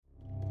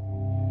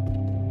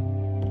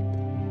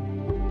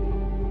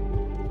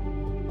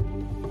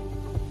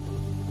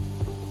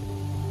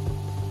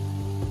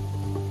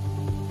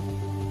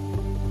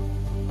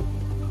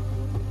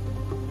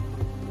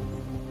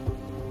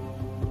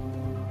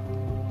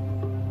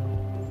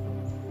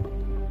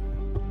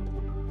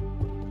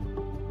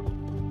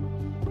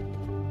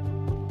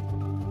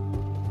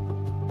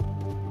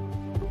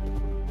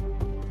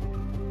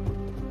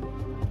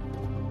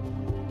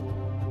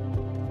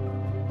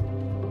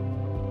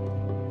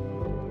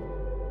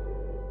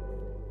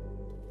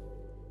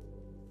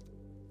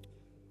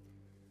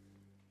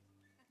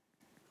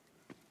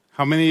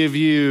How many of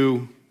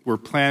you were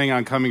planning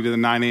on coming to the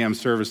 9 a.m.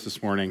 service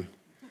this morning?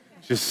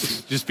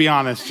 Just be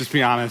honest, just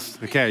be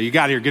honest. Okay, you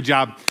got here, good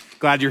job.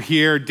 Glad you're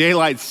here.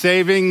 Daylight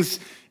savings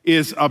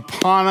is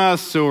upon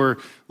us, so we're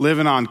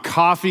living on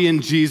coffee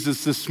and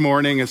Jesus this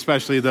morning,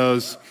 especially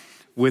those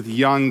with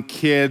young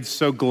kids.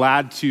 So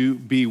glad to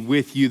be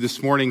with you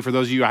this morning. For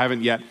those of you I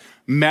haven't yet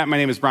met, my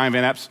name is Brian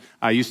Van Epps.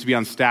 I used to be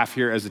on staff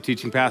here as a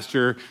teaching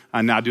pastor,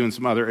 now doing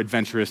some other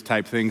adventurous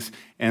type things,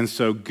 and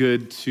so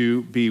good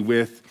to be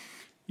with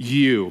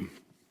you.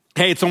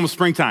 Hey, it's almost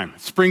springtime.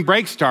 Spring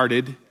break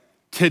started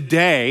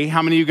today.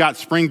 How many of you got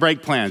spring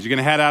break plans? You're going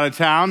to head out of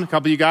town? A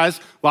couple of you guys?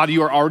 A lot of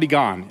you are already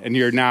gone, and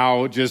you're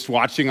now just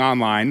watching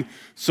online.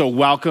 So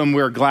welcome.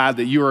 We're glad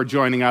that you are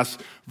joining us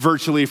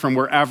virtually from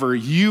wherever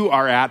you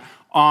are at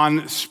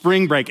on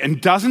spring break. And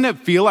doesn't it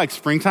feel like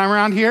springtime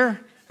around here?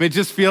 I mean, it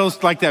just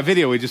feels like that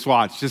video we just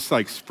watched, just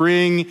like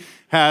spring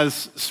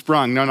has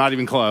sprung. No, not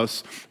even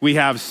close. We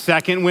have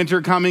second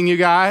winter coming, you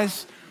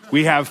guys.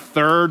 We have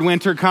third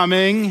winter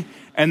coming.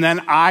 And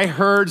then I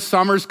heard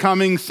summer's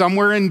coming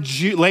somewhere in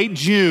late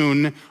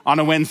June on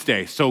a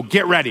Wednesday. So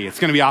get ready. It's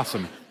going to be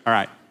awesome. All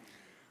right.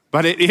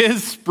 But it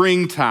is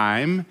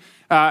springtime.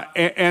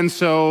 And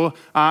so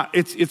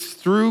it's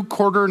through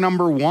quarter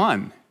number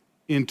 1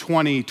 in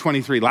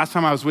 2023. Last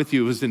time I was with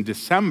you, it was in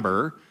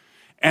December.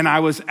 And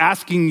I was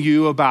asking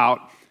you about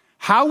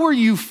how were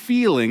you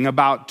feeling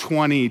about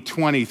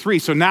 2023?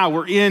 So now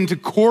we're into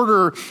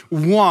quarter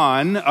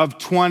 1 of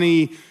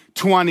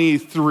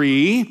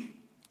 2023.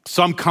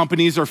 Some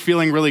companies are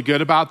feeling really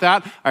good about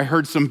that. I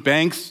heard some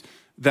banks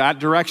that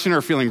direction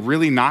are feeling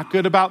really not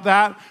good about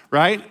that,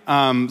 right?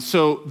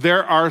 So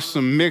there are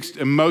some mixed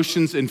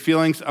emotions and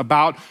feelings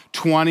about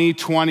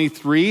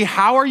 2023.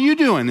 How are you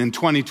doing in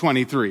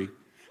 2023?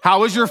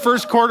 How was your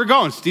first quarter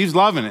going? Steve's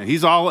loving it.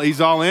 He's all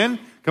in.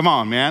 Come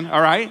on, man.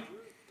 All right.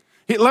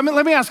 Hey, let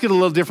me ask it a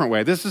little different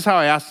way. This is how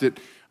I asked it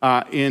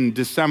in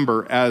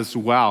December as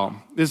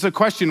well. This is a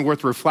question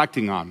worth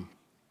reflecting on.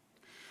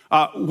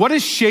 What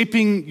is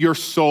shaping your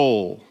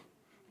soul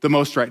the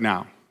most right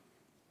now?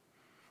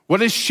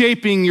 What is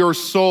shaping your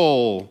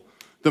soul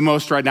the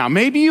most right now?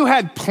 Maybe you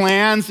had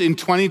plans in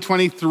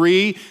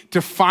 2023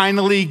 to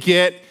finally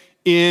get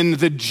in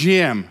the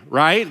gym,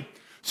 right?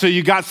 So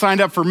you got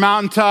signed up for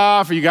Mountain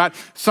Tough, or you got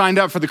signed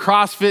up for the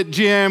CrossFit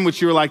gym,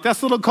 which you were like,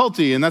 that's a little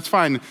culty, and that's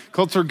fine.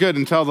 Cults are good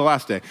until the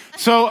last day.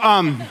 So,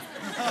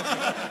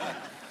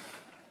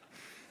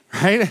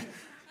 right?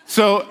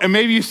 So, and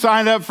maybe you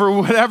signed up for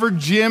whatever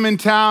gym in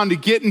town to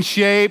get in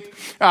shape.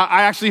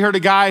 I actually heard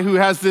a guy who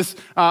has this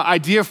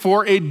idea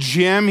for a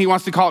gym. He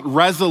wants to call it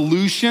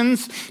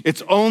resolutions.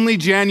 It's only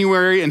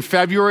January and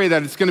February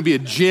that it's going to be a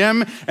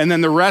gym, and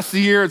then the rest of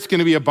the year it's going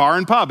to be a bar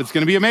and pub. It's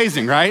going to be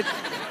amazing, right?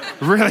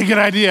 Really good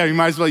idea. You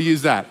might as well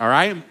use that, all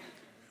right?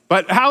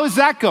 But how is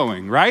that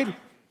going, right?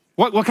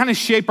 What kind of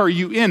shape are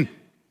you in?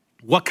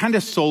 What kind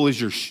of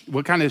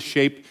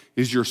shape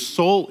is your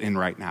soul in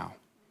right now?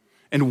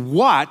 And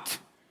what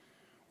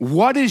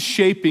is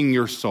shaping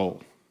your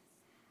soul?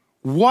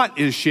 What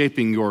is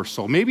shaping your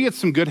soul? Maybe it's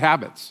some good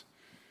habits.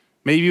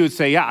 Maybe you would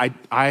say, yeah,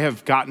 I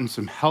have gotten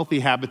some healthy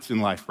habits in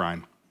life,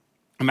 Ryan.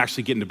 I'm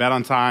actually getting to bed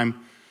on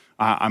time.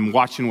 I'm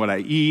watching what I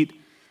eat.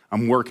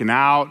 I'm working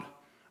out.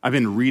 I've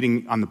been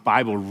reading on the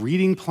Bible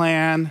reading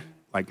plan.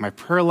 Like my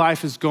prayer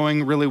life is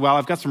going really well.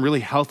 I've got some really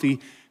healthy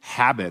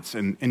habits.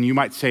 And you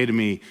might say to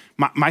me,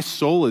 my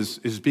soul is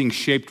being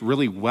shaped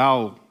really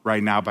well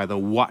right now by the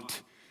what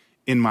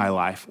in my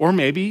life. Or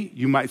maybe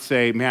you might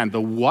say, man,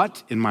 the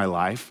what in my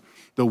life,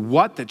 the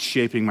what that's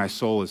shaping my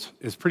soul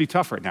is pretty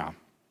tough right now,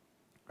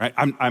 right?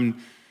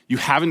 You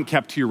haven't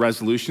kept to your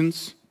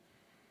resolutions.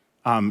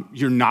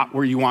 You're not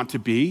where you want to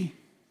be,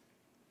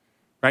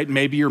 right?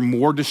 Maybe you're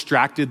more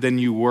distracted than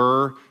you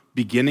were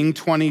beginning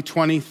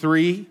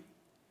 2023.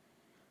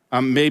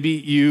 Maybe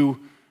you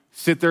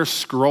sit there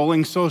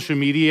scrolling social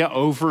media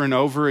over and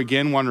over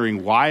again,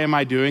 wondering, why am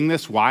I doing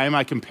this? Why am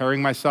I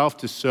comparing myself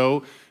to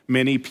so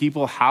many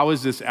people? How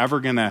is this ever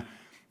going to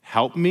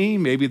help me?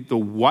 Maybe the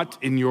what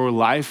in your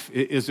life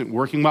isn't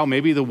working well.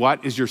 Maybe the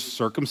what is your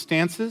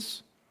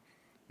circumstances.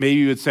 Maybe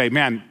you would say,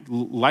 man,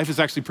 life is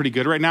actually pretty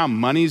good right now.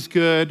 Money's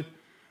good.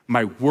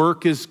 My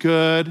work is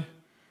good.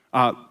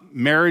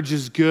 Marriage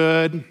is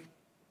good.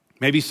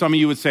 Maybe some of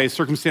you would say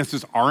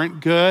circumstances aren't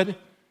good,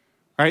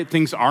 right?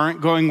 Things aren't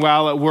going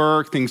well at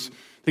work. Things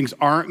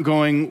aren't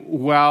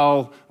going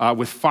well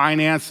with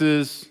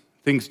finances.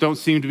 Things don't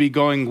seem to be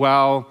going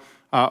well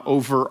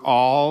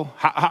overall.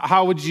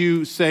 How would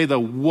you say the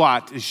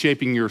what is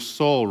shaping your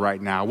soul right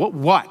now?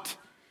 What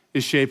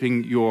is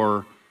shaping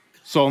your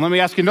soul? And let me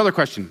ask you another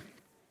question.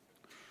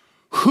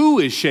 Who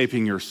is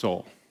shaping your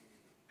soul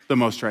the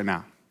most right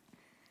now?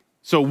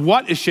 So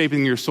what is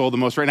shaping your soul the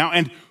most right now?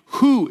 And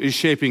who is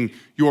shaping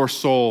your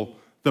soul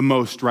the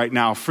most right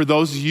now? For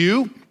those of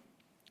you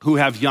who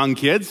have young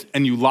kids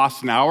and you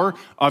lost an hour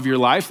of your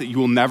life that you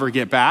will never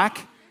get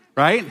back,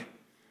 right?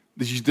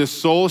 The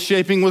soul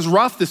shaping was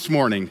rough this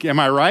morning. Am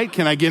I right?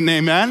 Can I get an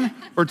amen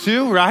or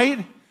two,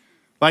 right?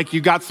 Like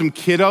you got some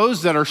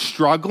kiddos that are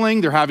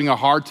struggling, they're having a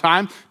hard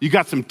time. You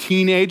got some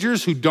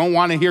teenagers who don't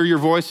want to hear your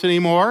voice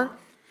anymore.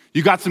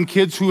 You got some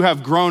kids who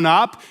have grown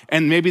up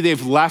and maybe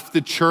they've left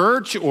the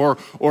church or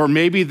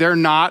maybe they're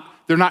not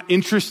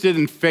interested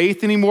in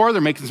faith anymore.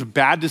 They're making some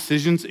bad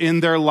decisions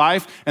in their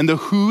life. And the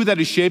who that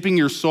is shaping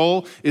your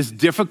soul is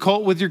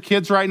difficult with your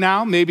kids right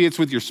now. Maybe it's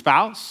with your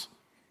spouse.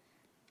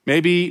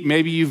 Maybe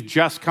you've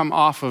just come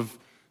off of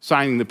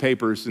signing the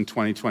papers in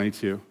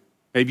 2022.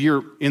 Maybe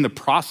you're in the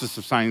process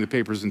of signing the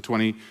papers in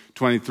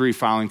 2023,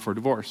 filing for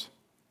divorce.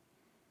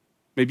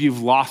 Maybe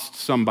you've lost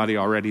somebody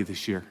already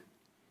this year.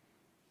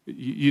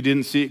 You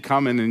didn't see it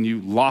coming and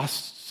you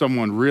lost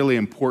someone really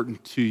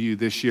important to you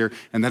this year,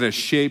 and that has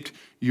shaped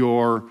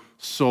your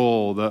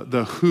soul.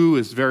 The who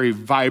is very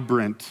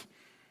vibrant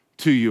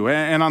to you.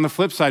 And on the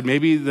flip side,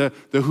 maybe the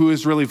who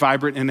is really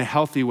vibrant in a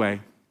healthy way.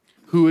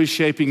 Who is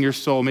shaping your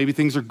soul? Maybe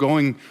things are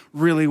going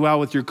really well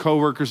with your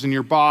coworkers and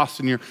your boss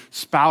and your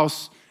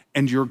spouse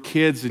and your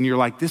kids, and you're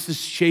like, this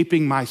is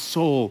shaping my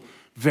soul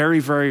very,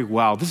 very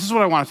well. This is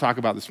what I want to talk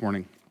about this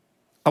morning.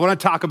 I want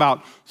to talk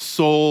about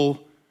soul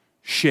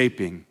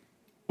shaping.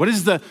 What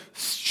is the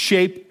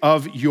shape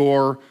of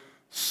your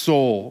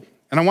soul?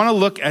 And I want to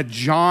look at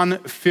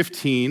John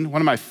 15,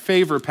 one of my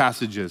favorite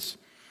passages.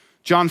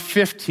 John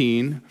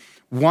 15,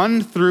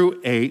 1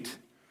 through 8,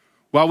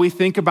 while we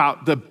think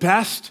about the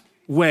best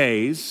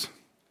ways,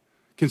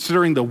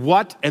 considering the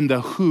what and the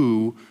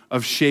who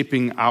of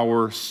shaping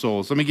our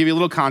souls. Let me give you a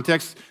little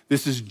context.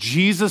 This is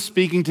Jesus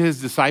speaking to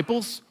his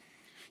disciples.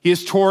 He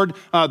is toward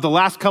the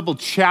last couple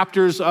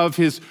chapters of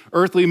his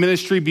earthly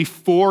ministry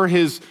before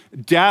his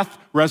death,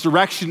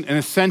 resurrection, and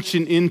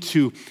ascension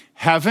into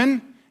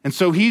heaven. And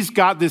so he's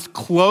got this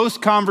close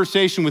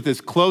conversation with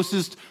his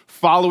closest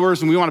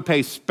followers, and we want to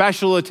pay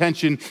special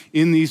attention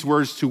in these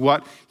words to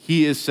what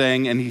he is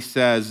saying. And he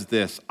says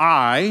this,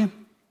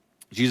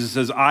 Jesus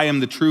says, I am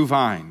the true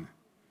vine,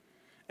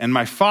 and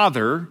my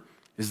Father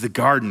is the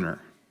gardener.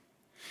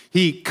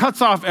 He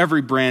cuts off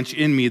every branch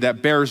in me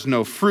that bears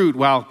no fruit,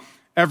 while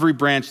every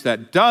branch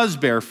that does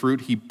bear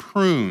fruit, he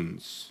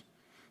prunes,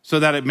 so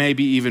that it may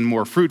be even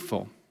more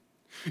fruitful.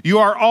 You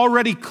are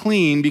already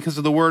clean because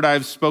of the word I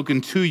have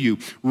spoken to you.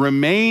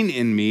 Remain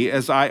in me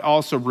as I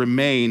also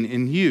remain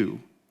in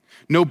you.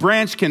 No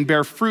branch can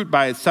bear fruit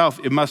by itself.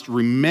 It must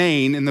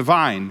remain in the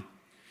vine.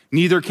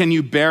 Neither can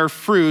you bear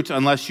fruit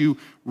unless you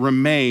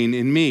remain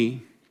in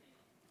me.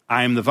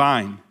 I am the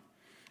vine.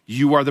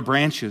 You are the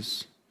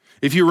branches.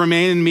 If you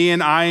remain in me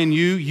and I in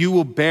you, you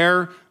will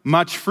bear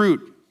much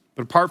fruit.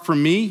 But apart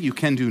from me, you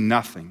can do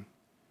nothing.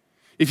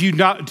 If you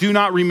do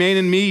not remain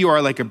in me, you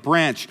are like a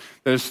branch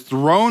that is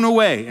thrown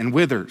away and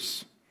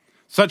withers.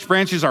 Such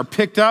branches are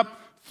picked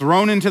up,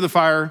 thrown into the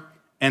fire,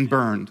 and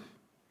burned.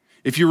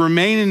 If you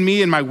remain in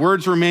me and my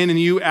words remain in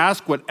you,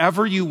 ask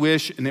whatever you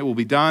wish, and it will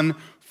be done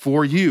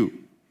for you.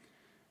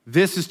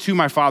 This is to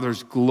my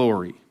Father's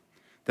glory,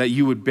 that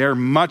you would bear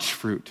much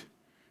fruit,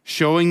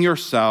 showing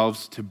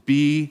yourselves to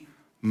be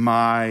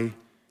my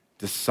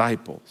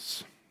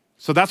disciples.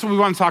 So that's what we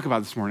want to talk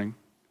about this morning.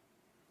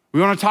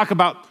 We want to talk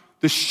about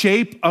the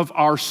shape of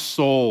our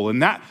soul.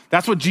 And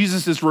that's what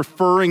Jesus is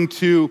referring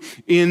to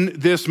in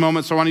this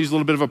moment. So I want to use a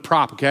little bit of a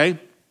prop, okay?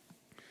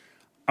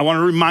 I want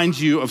to remind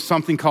you of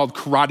something called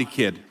Karate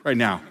Kid right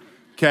now,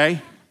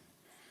 okay?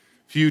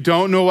 If you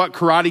don't know what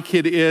Karate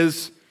Kid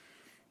is,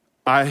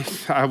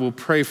 I will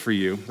pray for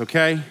you,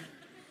 okay?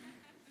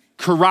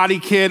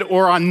 Karate Kid,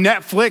 or on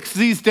Netflix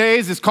these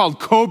days, it's called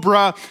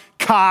Cobra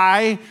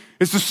Kai.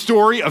 It's the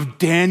story of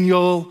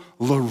Daniel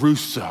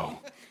LaRusso.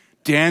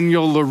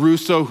 Daniel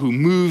LaRusso, who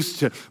moves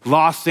to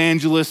Los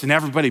Angeles, and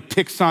everybody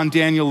picks on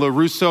Daniel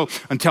LaRusso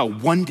until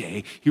one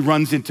day he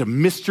runs into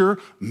Mr.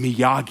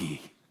 Miyagi.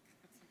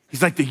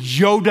 He's like the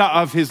Yoda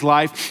of his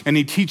life, and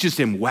he teaches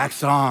him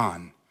wax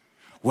on,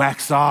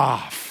 wax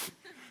off,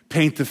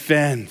 paint the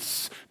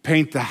fence,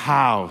 paint the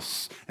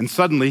house, and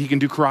suddenly he can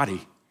do karate.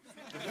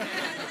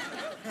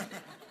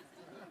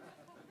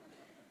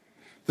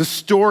 The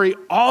story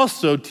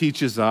also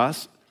teaches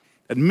us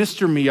that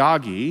Mr.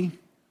 Miyagi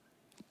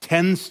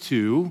tends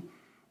to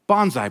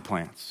bonsai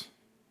plants.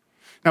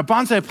 Now,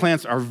 bonsai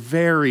plants are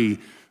very,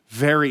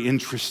 very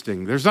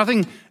interesting. There's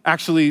nothing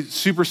actually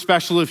super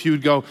special if you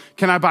would go,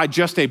 can I buy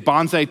just a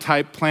bonsai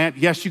type plant?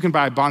 Yes, you can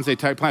buy a bonsai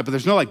type plant, but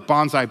there's no like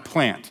bonsai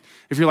plant.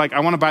 If you're like, I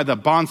want to buy the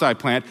bonsai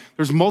plant,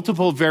 there's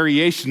multiple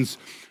variations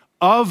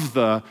of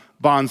the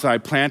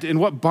bonsai plant. And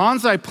what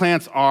bonsai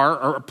plants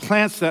are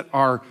plants that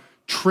are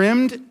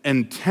trimmed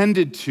and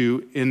tended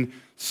to in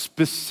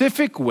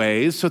specific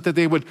ways so that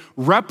they would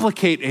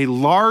replicate a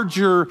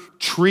larger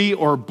tree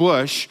or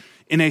bush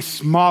in a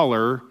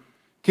smaller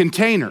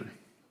container.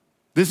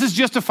 This is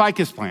just a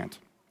ficus plant.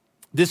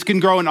 This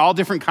can grow in all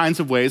different kinds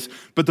of ways,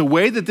 but the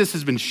way that this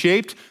has been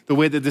shaped, the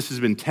way that this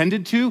has been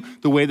tended to,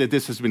 the way that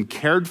this has been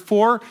cared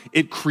for,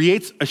 it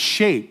creates a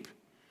shape.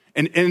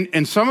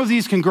 And some of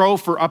these can grow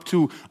for up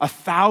to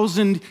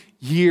 1,000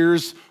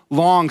 years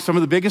long. Some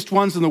of the biggest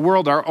ones in the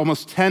world are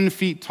almost 10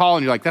 feet tall,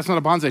 and you're like, that's not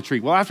a bonsai tree.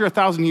 Well, after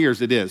 1,000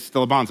 years, it is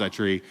still a bonsai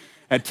tree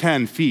at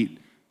 10 feet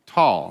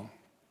tall.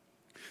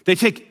 They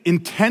take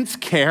intense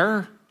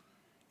care,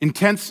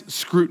 intense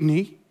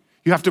scrutiny.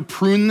 You have to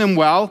prune them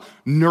well,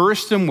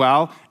 nourish them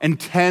well, and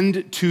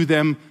tend to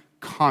them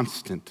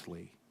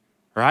constantly.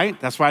 All right?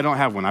 That's why I don't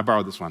have one. I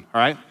borrowed this one.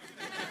 All right?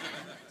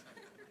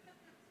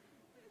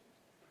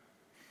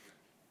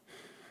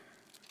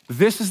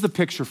 This is the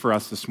picture for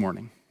us this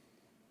morning.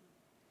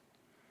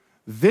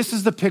 This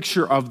is the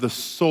picture of the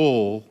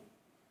soul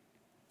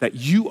that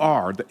you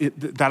are,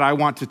 that I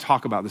want to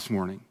talk about this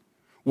morning.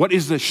 What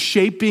is the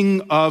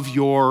shaping of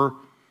your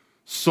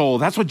soul?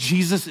 That's what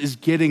Jesus is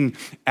getting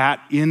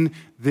at in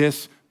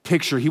this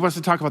picture. He wants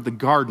to talk about the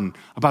garden,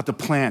 about the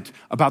plant,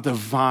 about the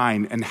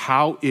vine, and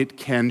how it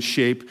can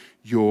shape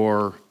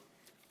your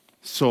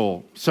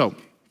soul. So,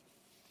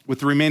 with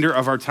the remainder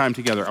of our time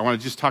together, I want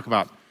to just talk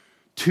about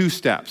 2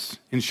 steps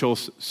in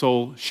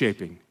soul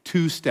shaping.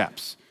 2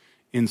 steps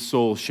in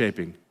soul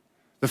shaping.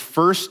 The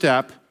first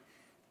step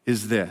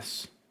is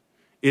this.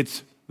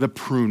 It's the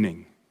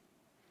pruning.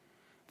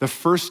 The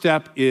first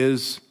step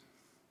is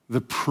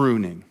the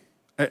pruning.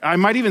 I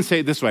might even say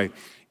it this way.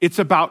 It's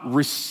about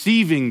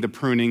receiving the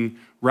pruning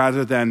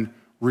rather than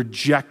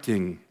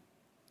rejecting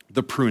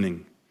the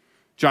pruning.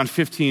 John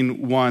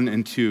 15, 1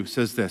 and 2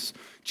 says this.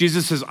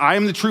 Jesus says, I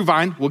am the true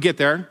vine. We'll get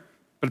there,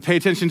 but pay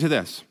attention to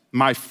this.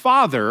 My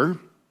Father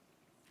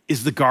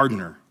is the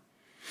gardener.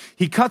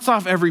 He cuts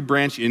off every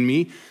branch in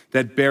me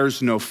that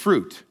bears no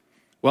fruit,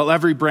 while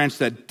every branch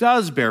that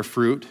does bear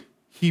fruit,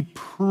 he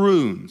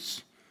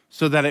prunes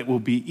so that it will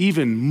be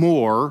even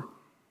more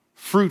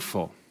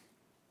fruitful.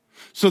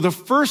 So the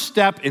first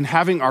step in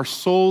having our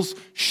souls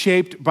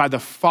shaped by the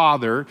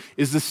Father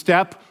is the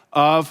step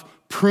of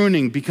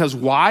pruning. Because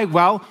why?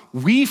 Well,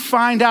 we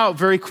find out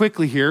very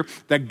quickly here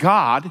that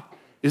God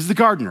is the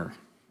gardener.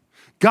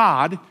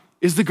 God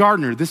is the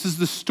gardener. This is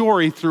the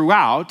story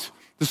throughout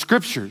the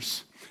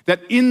scriptures.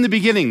 That in the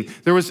beginning,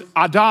 there was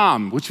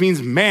Adam, which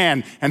means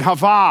man, and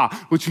Hava,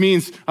 which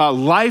means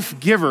life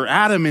giver,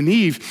 Adam and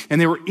Eve,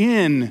 and they were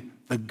in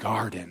the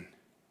garden.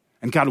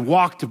 And God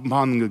walked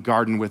upon the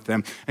garden with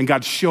them, and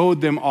God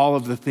showed them all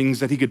of the things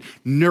that he could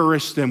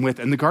nourish them with.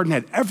 And the garden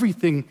had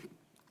everything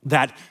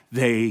that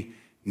they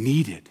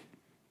needed.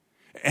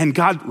 And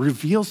God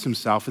reveals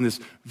himself in this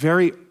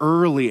very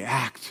early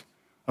act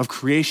of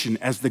creation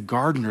as the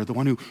gardener, the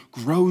one who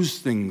grows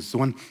things, the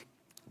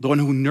one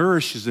who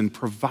nourishes and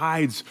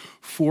provides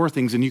for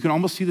things. And you can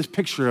almost see this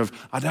picture of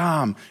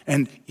Adam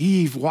and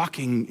Eve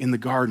walking in the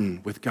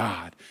garden with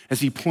God as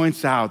he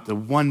points out the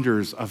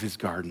wonders of his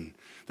garden,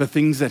 the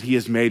things that he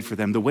has made for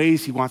them, the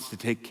ways he wants to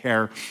take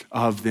care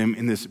of them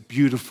in this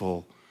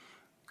beautiful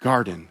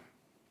garden.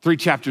 3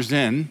 chapters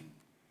in,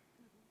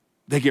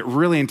 they get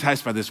really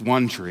enticed by this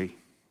one tree,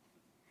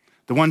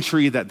 the one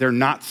tree that they're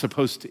not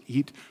supposed to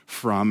eat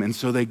from. And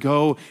so they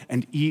go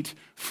and eat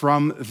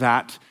from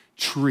that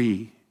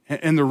tree.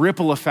 And the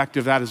ripple effect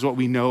of that is what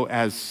we know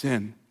as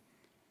sin.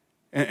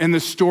 And the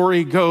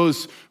story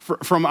goes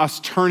from us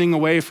turning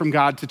away from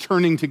God to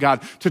turning to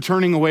God, to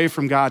turning away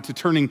from God, to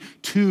turning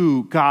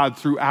to God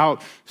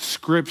throughout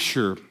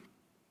Scripture,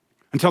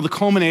 until the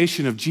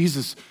culmination of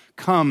Jesus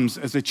comes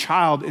as a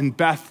child in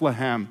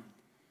Bethlehem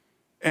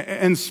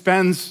and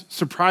spends a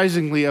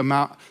surprising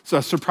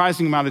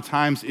amount of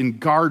times in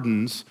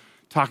gardens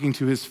talking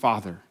to his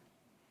Father,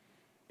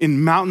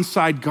 in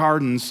mountainside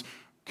gardens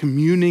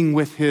communing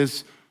with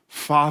his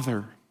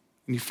Father.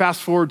 And you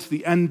fast forward to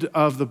the end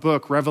of the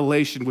book,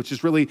 Revelation, which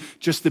is really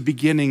just the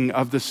beginning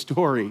of the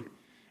story.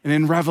 And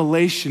in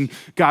Revelation,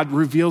 God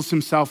reveals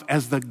himself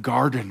as the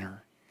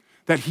gardener,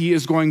 that he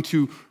is going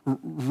to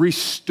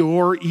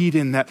restore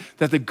Eden, that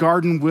the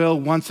garden will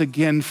once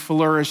again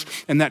flourish,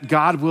 and that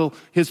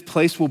his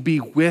place will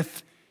be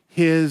with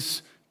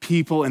his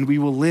people, and we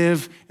will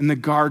live in the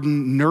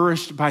garden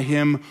nourished by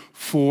him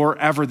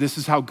forever. This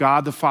is how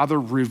God the Father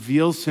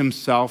reveals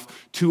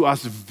himself to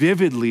us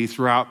vividly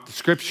throughout the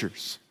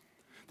scriptures.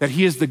 That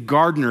he is the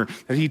gardener,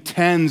 that he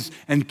tends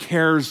and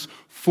cares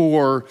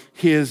for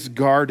his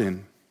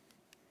garden.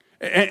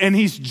 And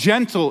he's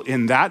gentle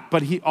in that,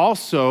 but he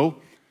also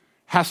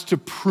has to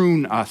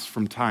prune us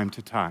from time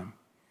to time.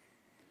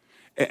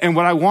 And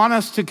what I want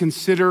us to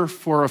consider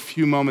for a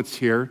few moments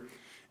here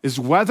is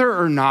whether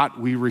or not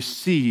we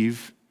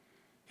receive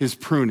his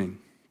pruning,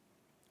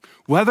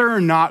 whether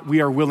or not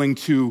we are willing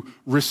to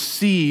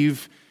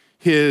receive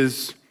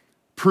his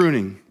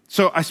pruning.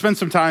 So I spent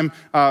some time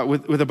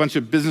with a bunch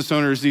of business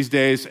owners these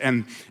days,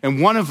 and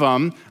one of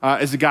them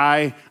is a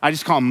guy, I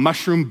just call him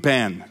Mushroom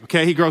Ben,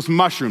 okay? He grows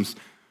mushrooms,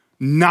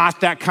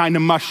 not that kind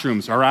of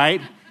mushrooms, all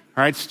right?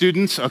 All right,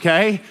 students,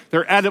 okay?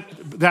 They're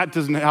that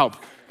doesn't help.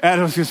 I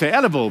was gonna say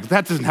edible, but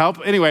that doesn't help.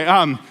 Anyway,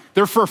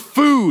 they're for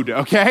food,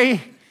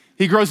 okay?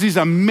 He grows these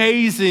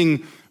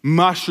amazing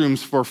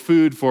mushrooms for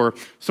food for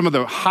some of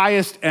the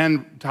highest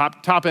end,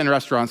 top end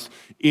restaurants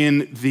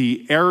in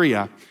the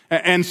area.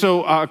 And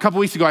so a couple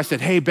weeks ago, I said,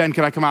 hey, Ben,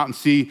 can I come out and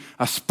see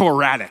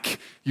Sporadic,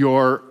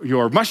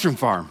 your mushroom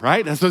farm,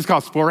 right? That's what it's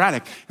called,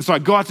 Sporadic. And so I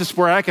go out to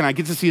Sporadic and I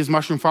get to see his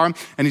mushroom farm,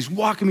 and he's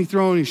walking me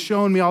through and he's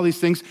showing me all these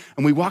things.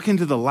 And we walk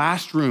into the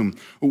last room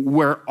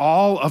where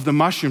all of the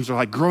mushrooms are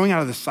like growing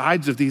out of the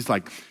sides of these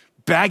like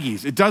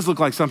baggies. It does look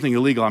like something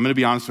illegal. I'm going to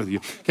be honest with you,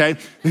 okay?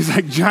 These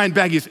like giant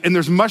baggies, and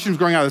there's mushrooms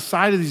growing out of the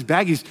side of these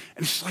baggies,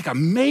 and it's just like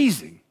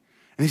amazing.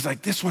 And he's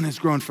like, this one has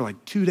grown for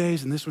like 2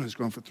 days, and this one has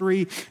grown for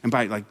 3, and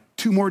by like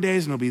 2 more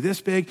days, and it'll be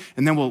this big,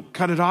 and then we'll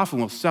cut it off,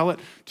 and we'll sell it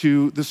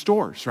to the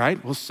stores,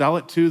 right? We'll sell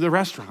it to the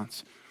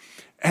restaurants.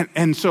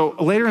 And so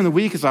later in the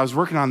week, as I was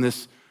working on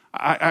this,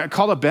 I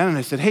called up Ben, and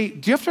I said, hey,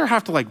 do you ever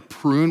have to like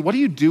prune? What do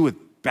you do with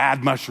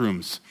bad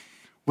mushrooms?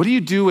 What do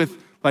you do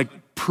with like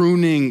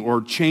pruning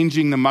or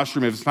changing the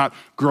mushroom if it's not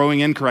growing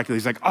in correctly?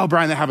 He's like, oh,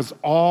 Brian, that happens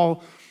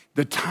all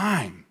the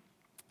time.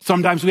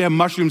 Sometimes we have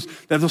mushrooms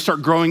that they'll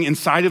start growing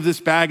inside of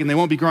this bag and they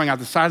won't be growing out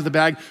the side of the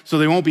bag, so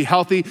they won't be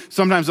healthy.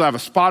 Sometimes they'll have a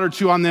spot or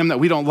 2 on them that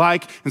we don't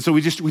like, and so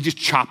we just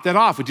chop that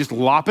off. We just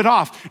lop it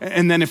off.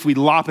 And then if we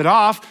lop it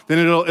off, then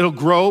it'll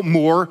grow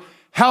more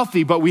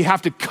healthy, but we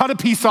have to cut a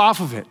piece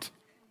off of it.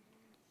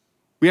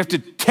 We have to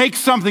take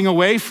something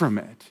away from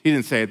it. He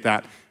didn't say it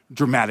that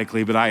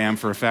dramatically, but I am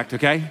for effect,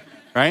 okay?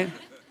 Right?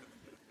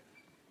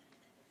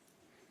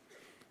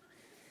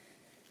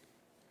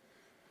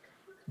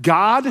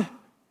 God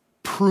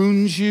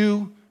prunes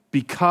you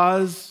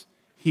because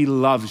he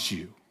loves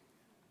you.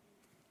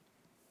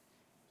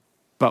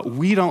 But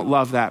we don't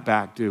love that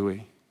back, do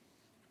we?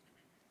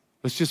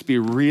 Let's just be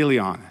really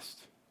honest.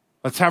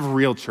 Let's have a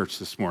real church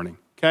this morning,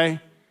 okay?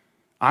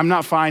 I'm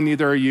not fine,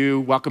 neither are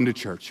you. Welcome to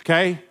church,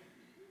 okay?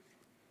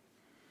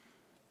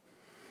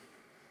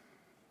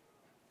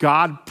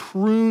 God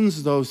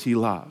prunes those he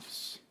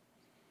loves.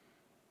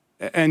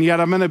 And yet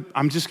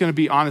I'm just going to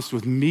be honest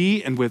with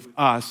me and with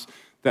us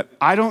that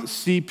I don't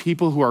see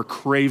people who are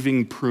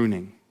craving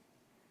pruning.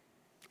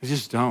 I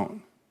just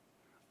don't.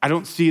 I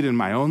don't see it in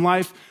my own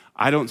life.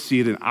 I don't see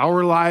it in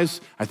our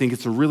lives. I think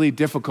it's a really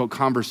difficult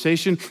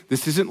conversation.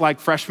 This isn't like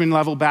freshman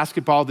level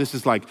basketball. This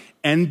is like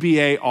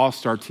NBA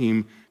all-star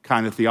team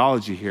kind of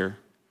theology here.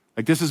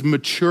 Like this is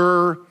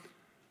mature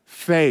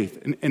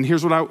faith. And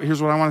here's what I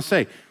want to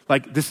say.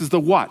 Like this is the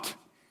what.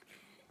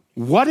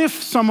 What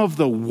if some of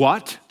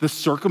the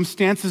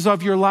circumstances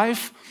of your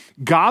life,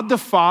 God the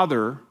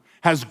Father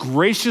has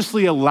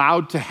graciously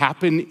allowed to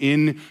happen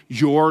in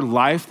your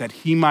life that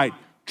he might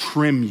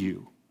trim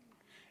you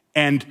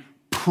and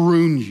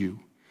prune you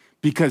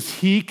because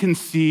he can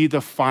see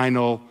the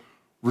final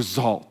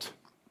result.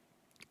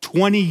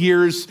 20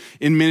 years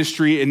in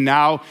ministry and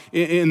now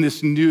in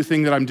this new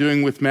thing that I'm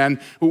doing with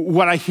men,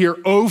 what I hear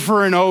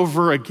over and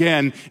over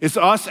again is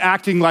us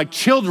acting like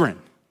children.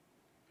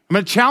 I'm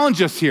going to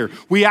challenge us here.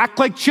 We act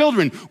like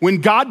children.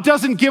 When God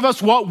doesn't give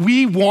us what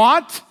we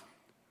want,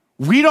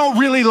 we don't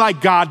really like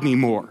God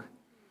anymore.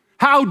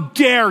 How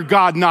dare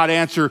God not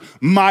answer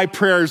my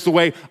prayers the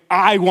way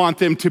I want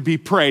them to be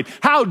prayed?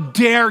 How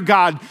dare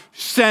God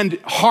send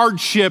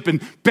hardship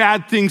and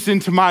bad things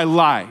into my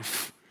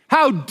life?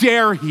 How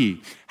dare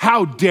he?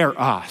 How dare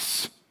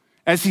us?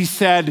 As he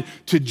said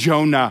to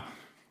Jonah,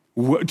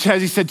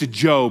 as he said to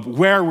Job,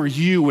 where were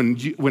you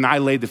when I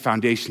laid the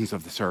foundations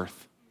of this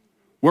earth?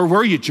 Where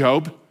were you,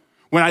 Job?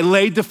 When I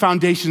laid the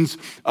foundations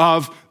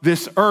of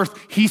this earth,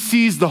 he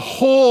sees the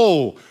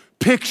whole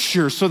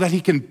picture so that he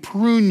can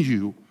prune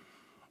you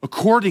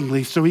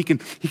accordingly so he can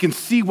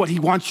see what he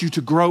wants you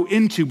to grow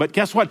into. But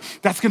guess what?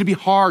 That's going to be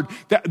hard.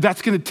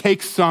 That's going to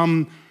take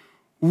some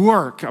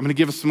work. I'm going to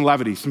give us some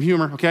levity, some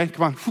humor, okay?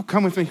 Come on.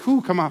 Come with me.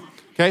 Come on,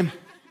 okay?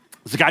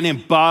 There's a guy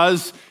named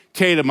Buzz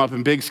Tatum up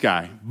in Big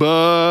Sky.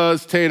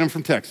 Buzz Tatum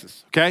from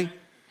Texas, okay?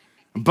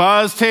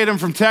 Buzz Tatum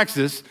from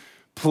Texas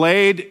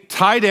played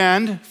tight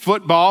end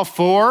football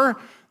for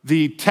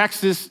the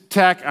Texas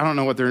Tech, I don't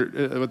know what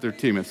their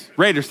team is.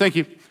 Raiders, thank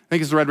you. I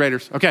think it's the Red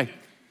Raiders. Okay.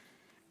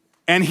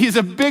 And he's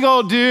a big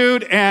old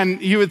dude,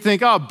 and you would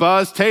think, oh,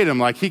 Buzz Tatum,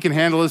 like he can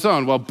handle his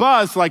own. Well,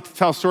 Buzz liked to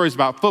tell stories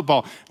about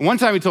football. And one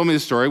time he told me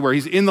this story where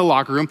he's in the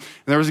locker room,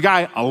 and there was a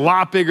guy a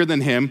lot bigger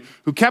than him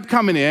who kept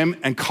coming in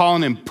and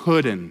calling him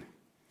Puddin'.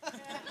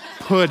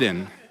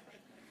 Puddin'.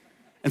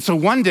 And so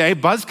one day,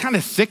 Buzz kind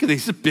of sick of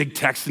this. He's a big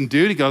Texan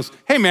dude. He goes,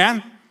 hey,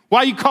 man, why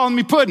are you calling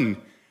me Puddin'?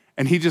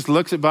 And he just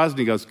looks at Buzz and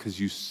he goes, because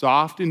you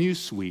soft and you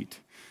sweet.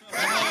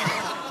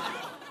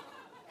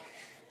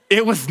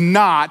 It was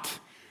not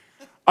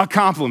a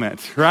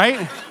compliment,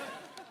 right?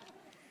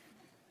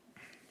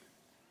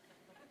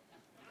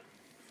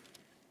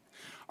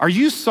 Are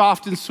you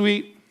soft and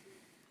sweet?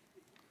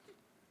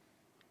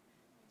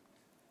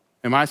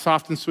 Am I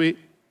soft and sweet?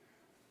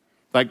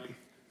 Like,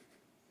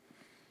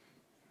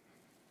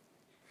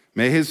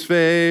 may his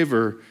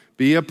favor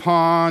be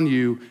upon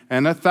you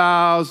and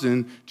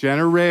 1,000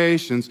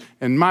 generations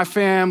and my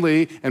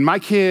family and my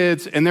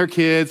kids and their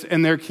kids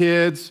and their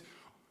kids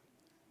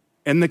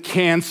and the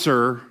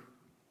cancer.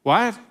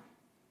 What?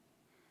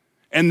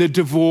 And the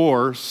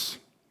divorce,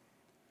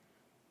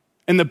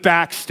 and the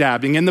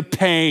backstabbing, and the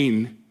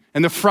pain,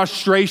 and the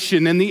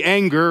frustration, and the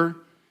anger.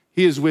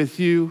 He is with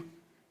you.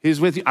 He is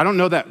with you. I don't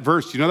know that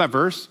verse. Do you know that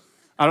verse?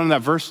 I don't know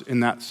that verse in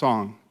that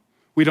song.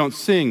 We don't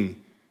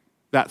sing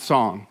that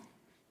song.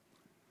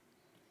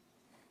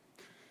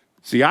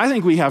 See, I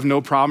think we have no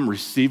problem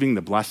receiving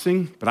the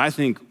blessing, but I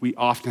think we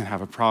often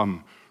have a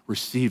problem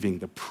receiving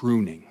the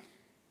pruning.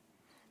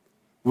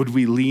 would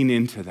we lean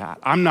into that?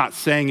 I'm not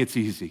saying it's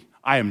easy.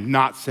 I am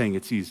not saying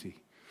it's easy.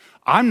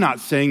 I'm not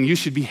saying you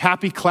should be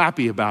happy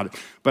clappy about it,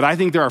 but I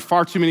think there are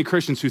far too many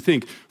Christians who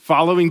think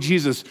following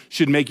Jesus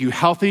should make you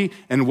healthy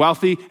and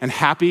wealthy and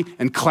happy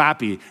and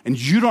clappy. And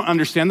you don't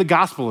understand the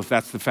gospel if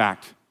that's the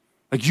fact.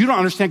 Like, you don't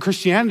understand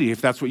Christianity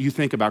if that's what you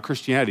think about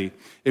Christianity.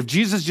 If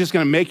Jesus is just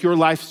gonna make your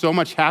life so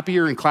much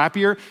happier and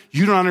clappier,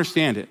 you don't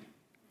understand it.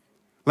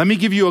 Let me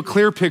give you a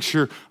clear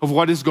picture of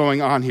what is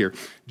going on here.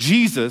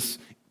 Jesus,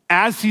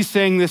 as he's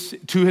saying this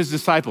to his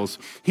disciples,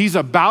 he's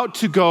about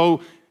to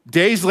go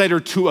days later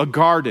to a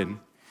garden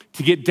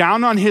to get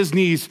down on his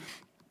knees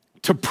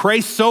to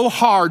pray so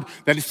hard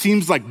that it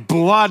seems like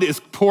blood is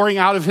pouring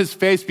out of his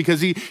face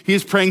because he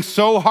is praying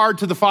so hard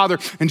to the Father.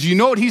 And do you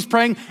know what he's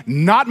praying?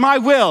 Not my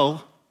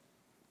will,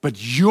 but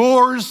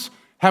yours,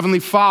 Heavenly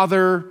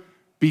Father,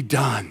 be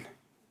done.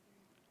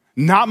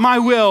 Not my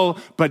will,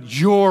 but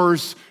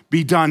yours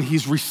be done.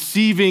 He's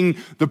receiving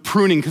the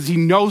pruning because he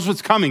knows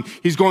what's coming.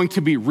 He's going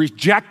to be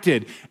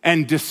rejected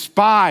and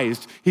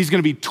despised. He's going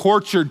to be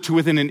tortured to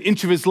within an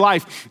inch of his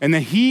life. And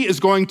then he is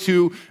going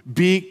to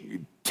be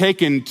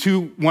taken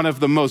to one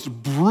of the most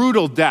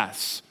brutal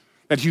deaths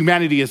that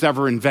humanity has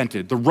ever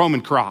invented, the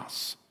Roman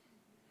cross.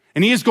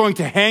 And he is going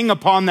to hang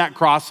upon that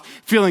cross,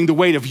 feeling the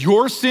weight of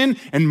your sin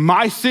and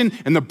my sin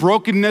and the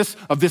brokenness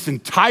of this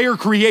entire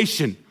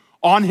creation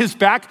on his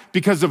back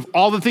because of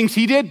all the things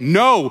he did?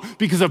 No,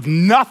 because of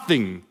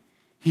nothing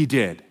he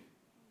did.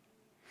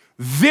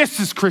 This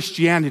is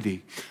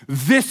Christianity.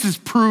 This is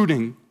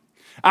pruning.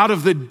 Out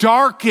of the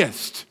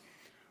darkest,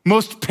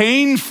 most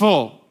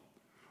painful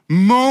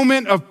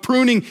moment of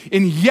pruning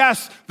in,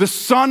 yes, the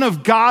Son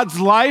of God's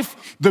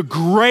life, the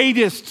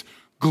greatest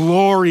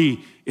glory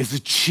is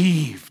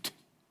achieved.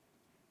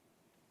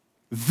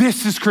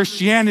 This is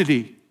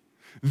Christianity.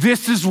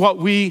 This is what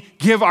we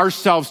give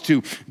ourselves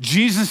to.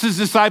 Jesus'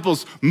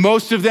 disciples,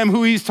 most of them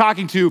who he's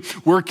talking to,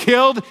 were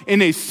killed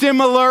in a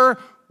similar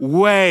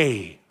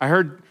way. I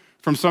heard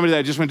from somebody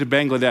that just went to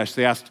Bangladesh.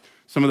 They asked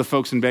some of the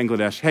folks in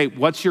Bangladesh, hey,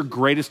 what's your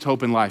greatest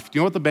hope in life? Do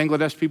you know what the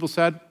Bangladesh people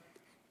said?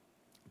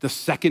 The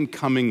second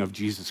coming of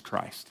Jesus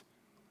Christ.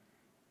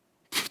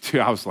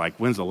 Dude, I was like,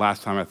 when's the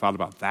last time I thought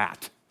about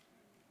that?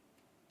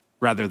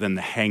 Rather than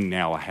the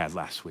hangnail I had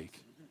last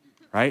week,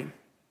 right?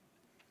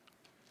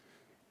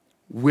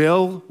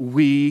 Will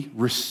we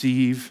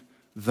receive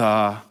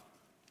the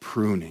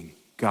pruning?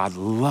 God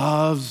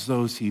loves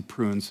those he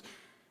prunes.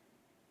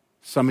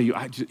 Some of you,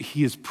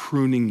 he is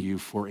pruning you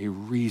for a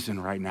reason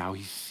right now.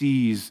 He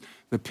sees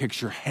the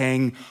picture.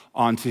 Hang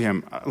on to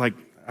him. Like,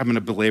 I'm going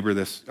to belabor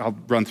this. I'll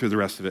run through the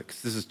rest of it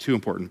because this is too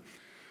important.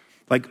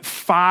 Like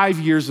 5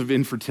 years of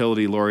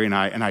infertility, Lori and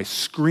I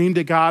screamed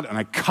at God and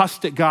I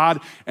cussed at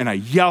God and I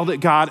yelled at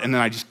God and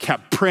then I just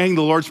kept praying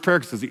the Lord's Prayer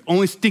because it's the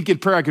only stinking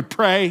prayer I could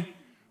pray.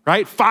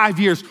 Right? 5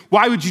 years.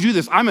 Why would you do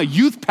this? I'm a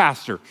youth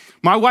pastor.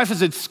 My wife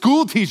is a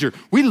school teacher.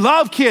 We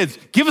love kids.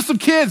 Give us some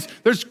kids.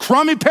 There's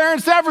crummy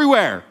parents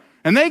everywhere.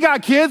 And they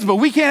got kids, but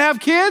we can't have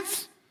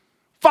kids?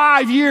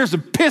 5 years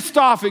of pissed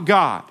off at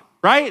God,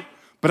 right?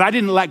 But I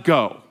didn't let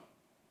go.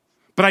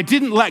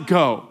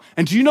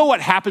 And do you know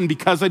what happened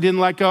because I didn't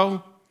let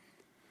go?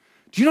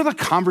 Do you know the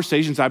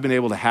conversations I've been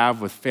able to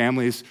have with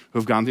families who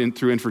have gone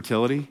through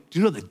infertility? Do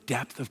you know the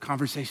depth of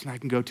conversation I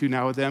can go to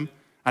now with them?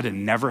 I'd have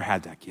never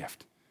had that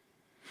gift.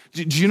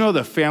 Do you know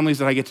the families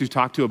that I get to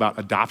talk to about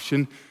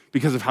adoption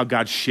because of how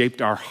God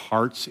shaped our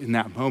hearts in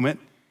that moment?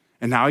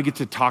 And now I get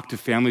to talk to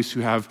families who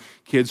have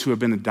kids who have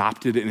been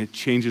adopted and it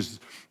changes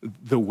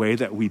the way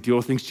that we deal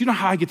with things. Do you know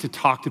how I get to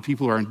talk to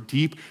people who are in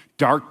deep,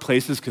 dark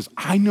places? Because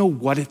I know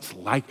what it's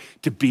like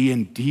to be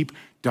in deep,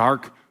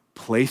 dark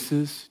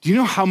places. Do you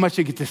know how much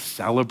I get to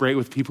celebrate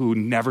with people who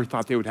never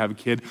thought they would have a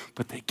kid,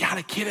 but they got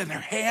a kid in their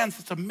hands?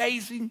 It's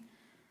amazing.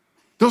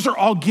 Those are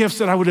all gifts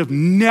that I would have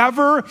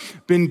never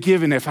been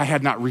given if I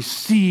had not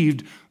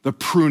received the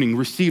pruning.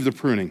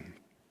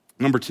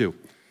 Number 2.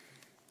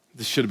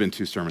 This should have been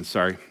 2 sermons,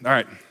 sorry. All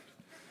right.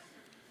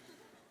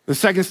 The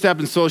second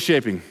step in soul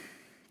shaping,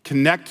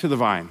 connect to the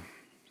vine.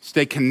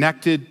 Stay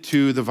connected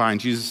to the vine.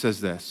 Jesus says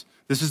this.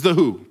 This is the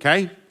who,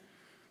 okay?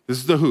 This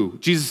is the who.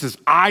 Jesus says,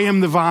 I am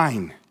the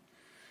vine.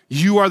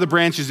 You are the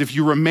branches. If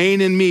you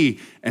remain in me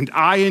and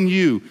I in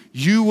you,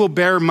 you will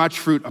bear much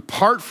fruit.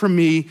 Apart from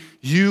me,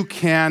 you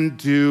can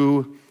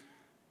do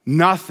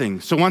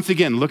nothing. So once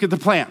again, look at the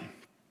plant.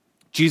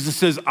 Jesus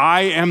says,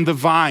 I am the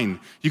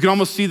vine. You can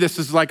almost see this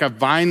as like a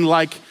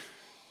vine-like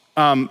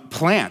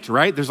plant,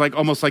 right? There's like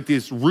almost like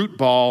this root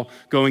ball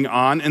going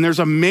on, and there's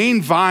a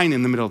main vine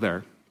in the middle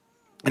there.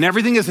 And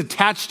everything is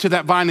attached to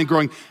that vine and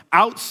growing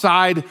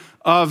outside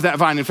of that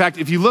vine. In fact,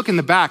 if you look in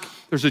the back,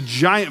 there's a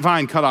giant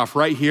vine cut off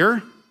right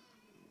here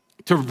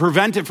to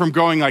prevent it from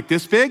growing like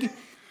this big,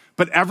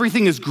 but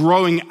everything is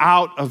growing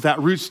out of that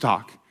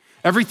rootstock.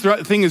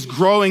 Everything is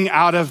growing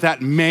out of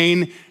that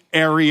main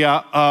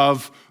area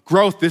of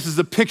growth. This is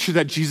the picture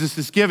that Jesus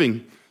is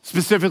giving.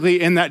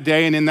 specifically in that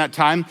day and in that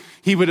time,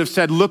 he would have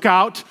said, look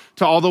out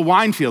to all the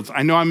wine fields.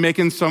 I know I'm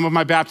making some of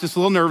my Baptists a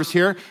little nervous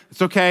here.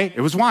 It's okay.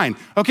 It was wine.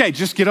 Okay,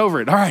 just get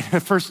over it. All right,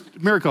 first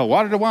miracle,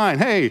 water to wine.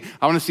 Hey,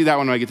 I want to see that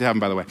one when I get to heaven,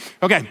 by the way.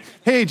 Okay,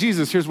 hey,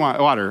 Jesus, here's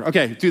water.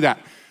 Okay, do that.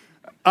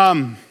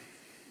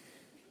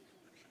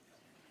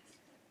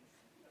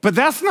 But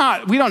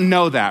we don't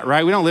know that,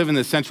 right? We don't live in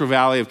the Central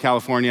Valley of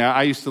California.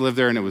 I used to live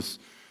there, and it was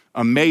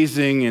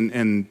amazing,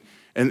 and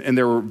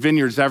there were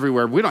vineyards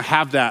everywhere. We don't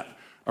have that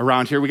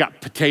around here. We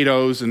got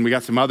potatoes and we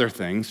got some other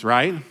things,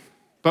 right?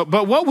 But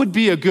what would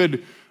be a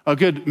good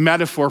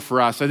metaphor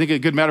for us? I think a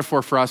good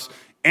metaphor for us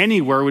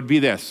anywhere would be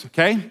this,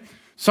 okay?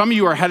 Some of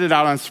you are headed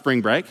out on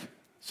spring break.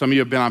 Some of you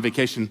have been on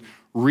vacation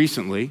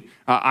recently.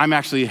 I'm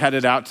actually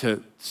headed out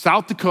to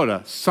South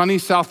Dakota, sunny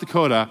South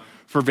Dakota,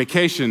 for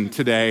vacation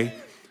today.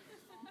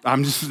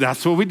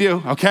 That's what we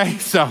do, okay?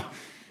 So,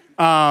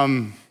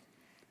 and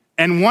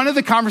one of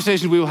the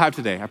conversations we will have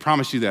today, I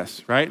promise you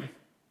this, right?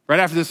 Right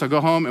after this, I'll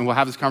go home and we'll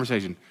have this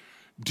conversation.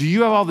 Do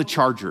you have all the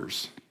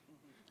chargers?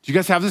 Do you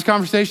guys have this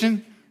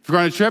conversation? If you're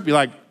going on a trip,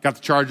 you're got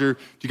the charger. Do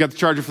you got the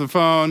charger for the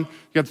phone? You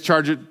got the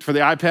charger for the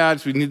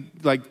iPads? We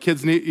need,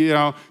 kids need,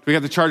 do we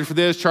got the charger for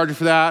this, charger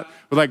for that?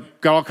 We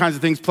got all kinds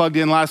of things plugged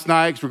in last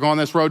night because we're going on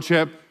this road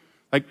trip.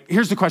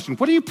 Here's the question.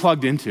 What are you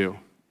plugged into?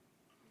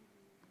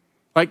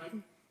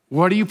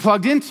 What are you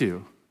plugged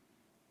into?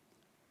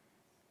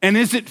 And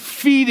is it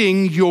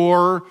feeding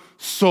your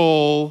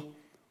soul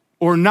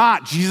or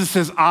not? Jesus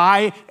says,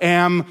 I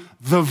am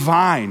the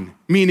vine,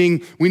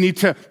 meaning we need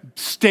to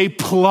stay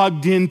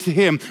plugged into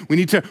him. We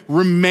need to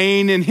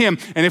remain in him.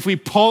 And if we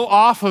pull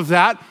off of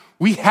that,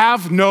 we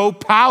have no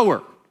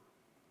power.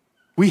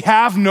 We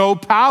have no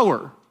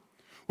power.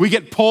 We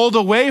get pulled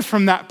away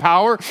from that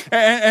power,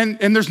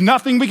 and there's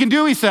nothing we can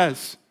do, he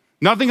says.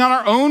 Nothing on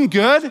our own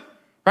good,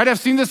 right? I've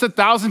seen this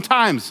 1,000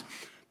 times.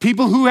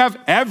 People who have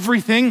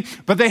everything,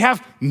 but they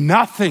have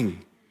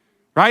nothing,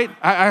 right?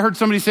 I heard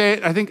somebody say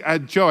it, I think,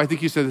 Joe, I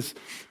think you said this,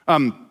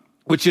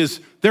 which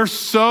is, they're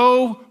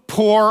so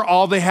poor,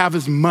 all they have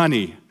is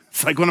money.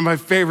 It's one of my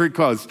favorite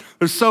quotes.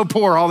 They're so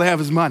poor, all they have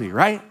is money,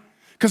 right?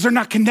 Because they're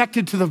not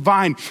connected to the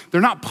vine.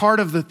 They're not part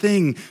of the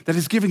thing that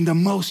is giving the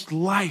most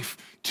life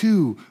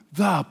to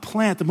the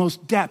plant, the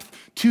most depth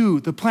to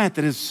the plant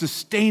that is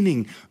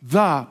sustaining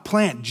the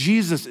plant.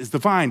 Jesus is the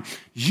vine.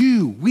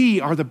 We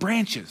are the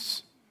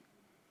branches,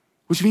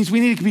 which means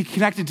we need to be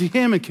connected to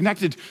him and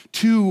connected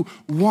to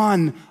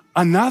one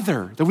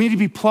another, that we need to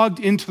be plugged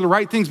into the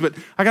right things. But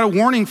I got a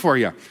warning for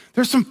you.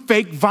 There's some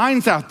fake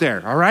vines out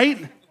there, all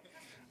right?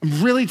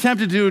 I'm really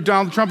tempted to do a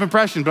Donald Trump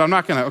impression, but I'm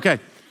not gonna, okay.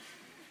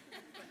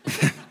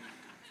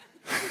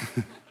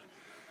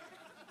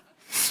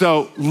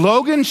 So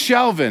Logan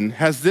Shelvin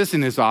has this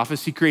in his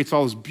office. He creates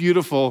all those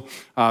beautiful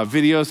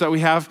videos that we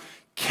have.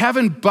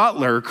 Kevin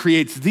Butler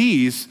creates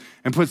these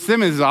and puts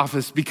them in his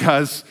office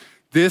because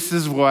this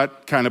is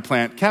what kind of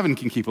plant Kevin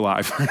can keep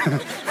alive,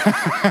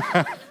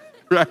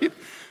 right?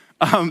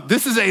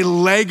 This is a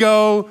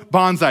Lego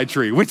bonsai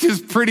tree, which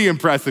is pretty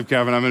impressive,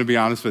 Kevin. I'm going to be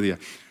honest with you.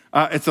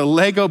 It's a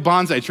Lego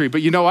bonsai tree,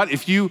 but you know what?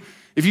 If you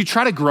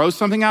try to grow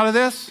something out of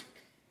this,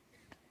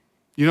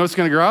 you know what's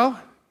going to grow?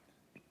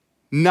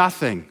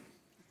 Nothing,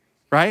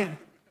 right?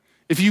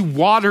 If you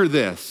water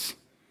this,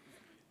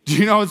 do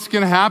you know what's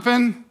going to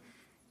happen?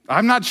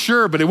 I'm not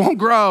sure, but it won't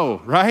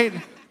grow, right?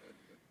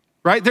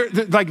 Right?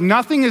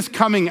 Nothing is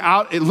coming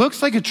out. It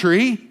looks like a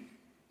tree.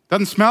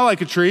 Doesn't smell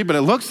like a tree, but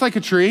it looks like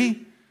a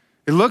tree.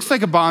 It looks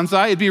like a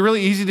bonsai. It'd be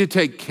really easy to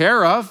take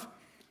care of,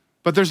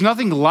 but there's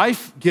nothing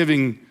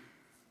life-giving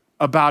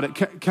about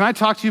it. Can I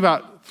talk to you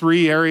about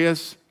 3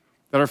 areas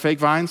that are fake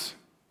vines?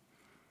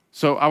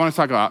 So I want to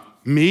talk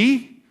about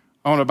me,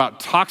 I want to talk about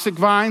toxic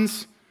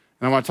vines,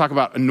 and I want to talk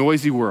about a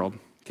noisy world,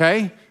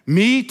 okay?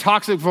 Me,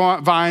 toxic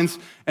vines,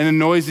 and a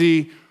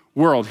noisy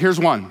world. Here's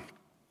one.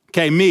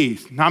 Okay, me,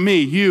 not me,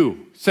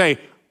 you. Say,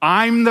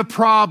 I'm the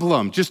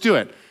problem. Just do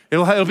it.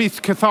 It'll be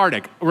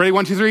cathartic. Ready,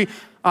 1, 2, 3.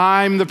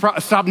 I'm the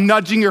problem. Stop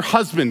nudging your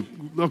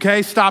husband,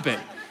 okay? Stop it.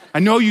 I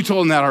know you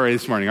told him that already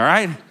this morning, all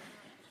right?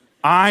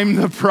 I'm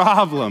the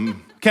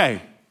problem.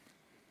 Okay.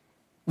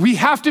 We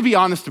have to be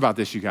honest about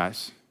this, you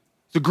guys.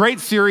 It's a great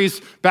series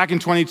back in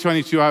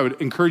 2022. I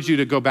would encourage you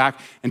to go back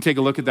and take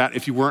a look at that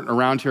if you weren't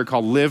around here,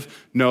 called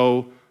Live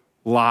No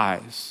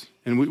Lies.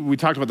 And we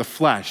talked about the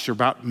flesh, or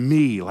about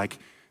me,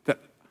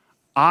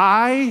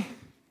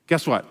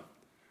 guess what?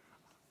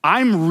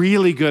 I'm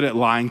really good at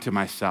lying to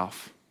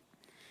myself.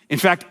 In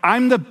fact,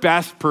 I'm the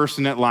best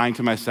person at lying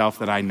to myself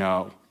that I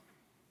know.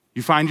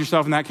 You find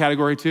yourself in that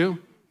category too?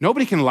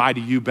 Nobody can lie to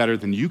you better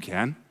than you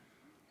can.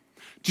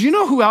 Do you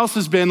know who else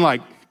has been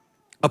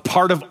a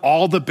part of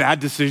all the bad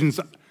decisions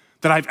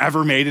that I've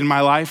ever made in my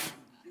life?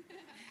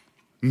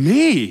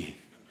 Me.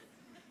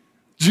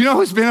 Do you know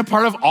who's been a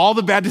part of all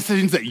the bad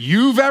decisions that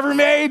you've ever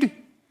made?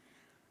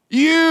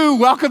 You.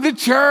 Welcome to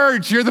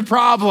church. You're the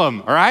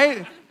problem, all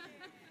right?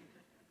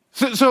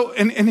 So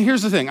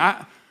here's the thing.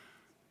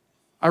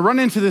 I run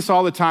into this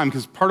all the time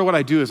because part of what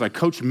I do is I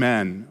coach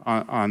men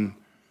on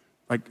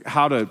like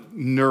how to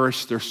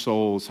nourish their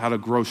souls, how to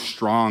grow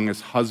strong as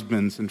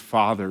husbands and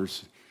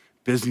fathers,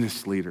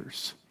 business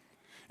leaders.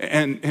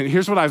 And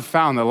here's what I've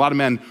found, that a lot of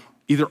men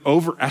either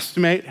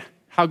overestimate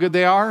how good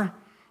they are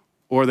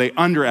or they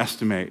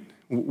underestimate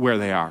where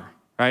they are,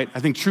 right? I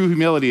think true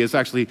humility is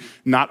actually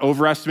not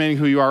overestimating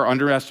who you are,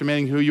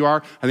 underestimating who you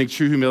are. I think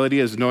true humility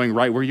is knowing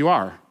right where you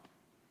are,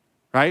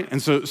 right?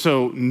 And so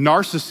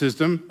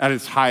narcissism at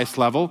its highest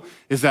level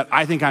is that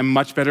I think I'm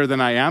much better than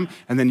I am,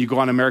 and then you go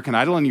on American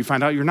Idol and you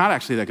find out you're not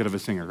actually that good of a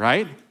singer,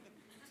 right?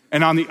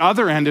 And on the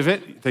other end of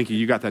it, thank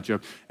you got that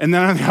joke. And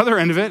then on the other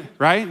end of it,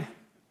 right,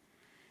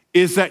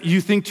 is that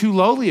you think too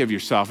lowly of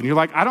yourself, and you're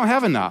like, I don't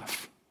have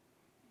enough.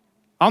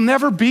 I'll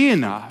never be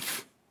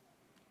enough.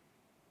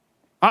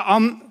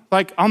 I'll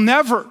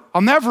never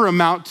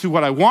amount to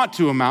what I want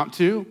to amount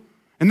to.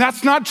 And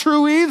that's not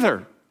true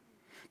either.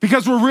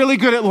 Because we're really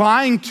good at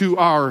lying to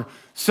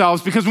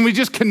ourselves. Because when we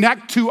just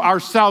connect to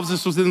ourselves,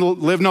 this was in the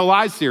Live No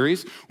Lies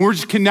series, when we're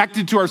just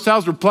connected to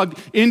ourselves, we're plugged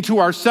into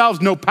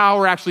ourselves, no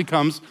power actually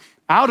comes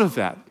out of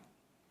that.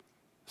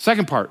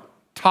 Second part,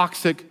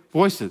 toxic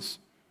voices.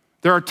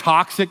 There are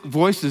toxic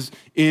voices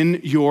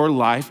in your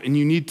life, and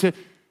you need to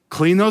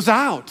clean those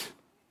out.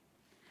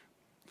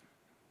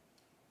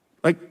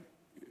 Like,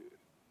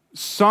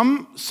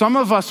 some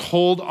of us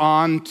hold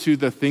on to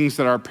the things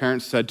that our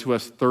parents said to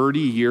us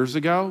 30 years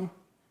ago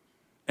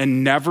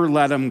and never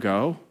let them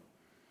go.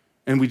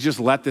 And we just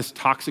let this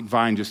toxic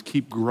vine just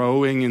keep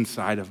growing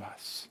inside of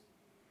us.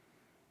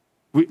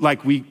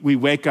 We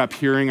wake up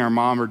hearing our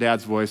mom or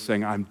dad's voice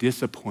saying, I'm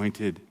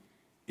disappointed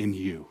in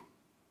you.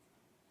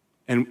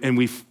 And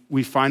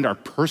we find our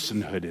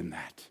personhood in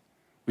that.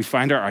 We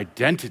find our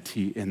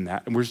identity in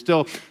that. And we're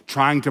still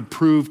trying to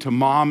prove to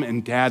mom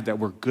and dad that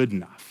we're good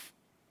enough.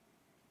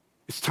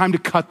 It's time to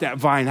cut that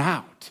vine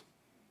out.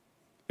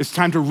 It's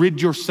time to rid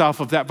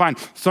yourself of that vine.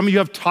 Some of you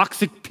have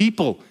toxic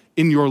people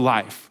in your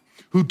life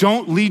who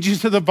don't lead you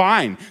to the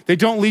vine. They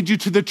don't lead you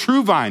to the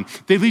true vine.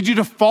 They lead you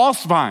to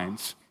false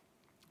vines.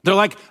 They're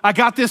like, I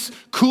got this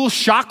cool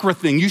chakra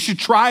thing. You should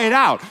try it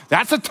out.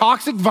 That's a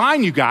toxic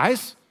vine, you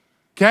guys.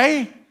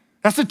 Okay?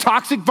 That's a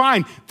toxic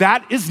vine.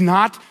 That is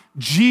not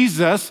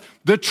Jesus,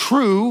 the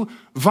true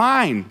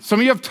vine.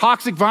 Some of you have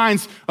toxic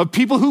vines of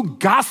people who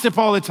gossip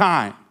all the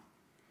time.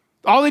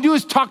 All they do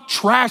is talk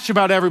trash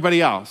about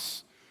everybody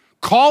else.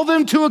 Call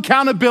them to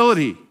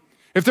accountability.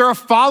 If they're a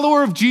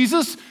follower of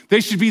Jesus, they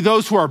should be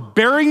those who are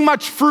bearing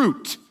much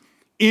fruit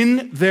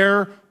in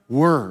their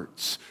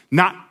words,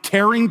 not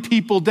tearing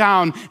people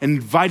down and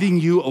inviting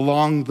you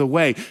along the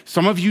way.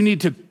 Some of you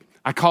need to,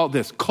 I call it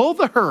this, cull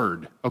the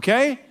herd,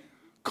 okay?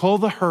 Cull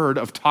the herd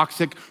of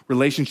toxic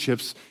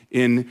relationships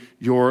in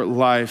your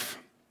life.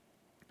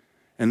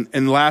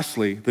 And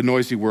lastly, the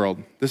noisy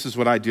world. This is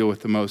what I deal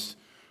with the most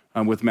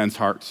with men's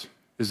hearts,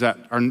 is that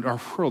our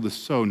world is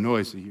so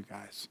noisy, you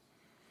guys.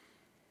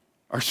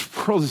 Our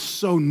world is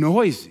so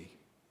noisy.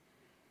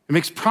 It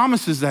makes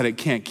promises that it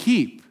can't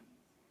keep.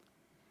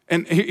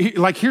 And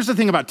here's the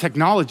thing about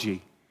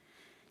technology.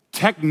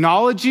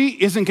 Technology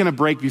isn't going to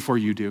break before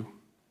you do.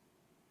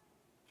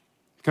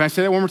 Can I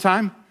say that one more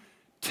time?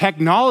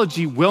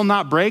 Technology will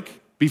not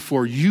break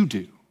before you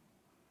do.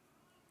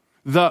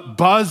 The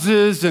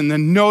buzzes and the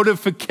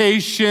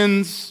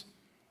notifications,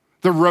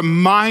 the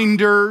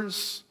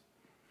reminders,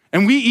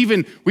 and we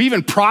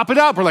even prop it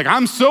up. We're like,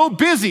 I'm so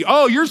busy.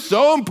 Oh, you're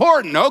so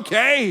important.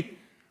 Okay,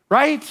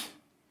 right?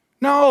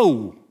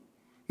 No.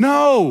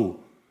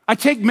 I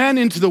take men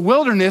into the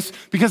wilderness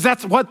because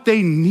that's what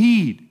they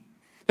need.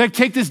 They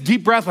take this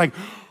deep breath like,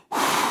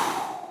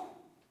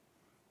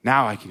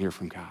 now I can hear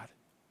from God.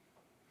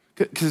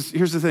 Because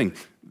here's the thing.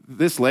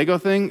 This Lego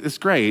thing is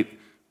great,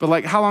 but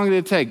like, how long did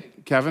it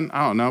take, Kevin?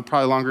 I don't know,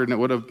 probably longer than it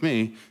would have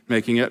me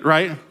making it,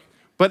 right?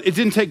 But it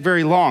didn't take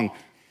very long.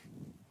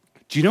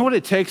 Do you know what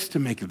it takes to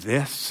make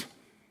this?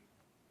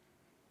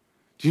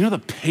 Do you know the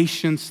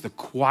patience, the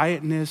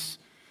quietness?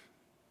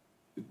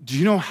 Do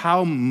you know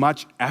how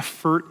much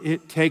effort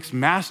it takes?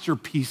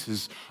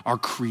 Masterpieces are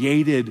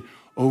created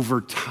over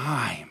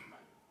time.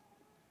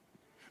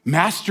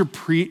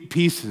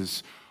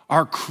 Masterpieces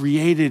are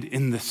created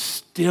in the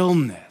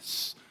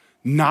stillness,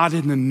 not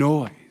in the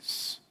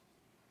noise.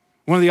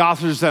 One of the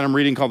authors that I'm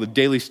reading called The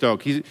Daily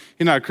Stoic, he's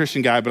not a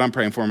Christian guy, but I'm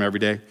praying for him every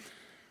day.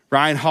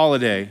 Ryan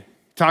Holiday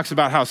talks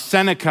about how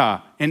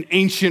Seneca, an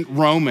ancient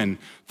Roman,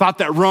 thought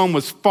that Rome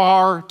was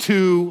far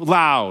too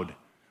loud.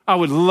 I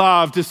would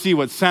love to see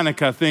what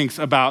Seneca thinks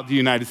about the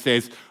United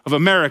States of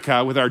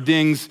America with our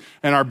dings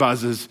and our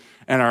buzzes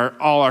and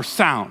all our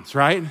sounds,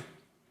 right?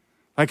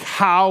 Like,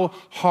 how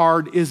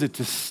hard is it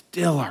to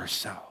still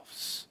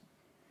ourselves?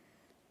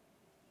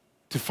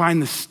 To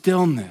find the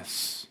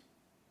stillness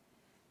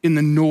in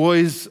the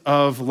noise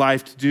of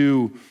life, to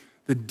do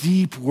the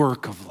deep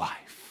work of life.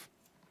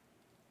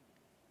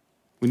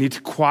 We need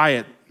to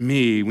quiet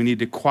me. We need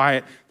to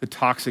quiet the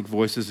toxic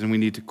voices, and we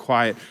need to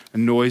quiet a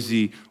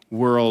noisy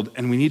world,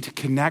 and we need to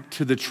connect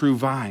to the true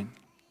vine.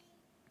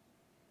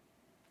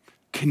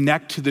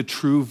 Connect to the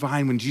true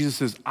vine. When Jesus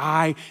says,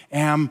 I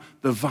am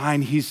the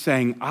vine, he's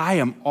saying, I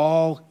am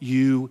all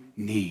you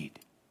need.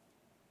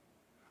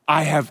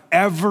 I have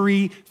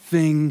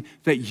everything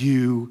that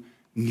you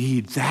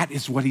need. That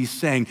is what he's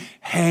saying.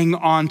 Hang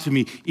on to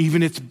me.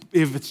 Even if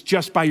it's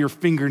just by your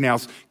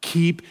fingernails,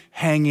 keep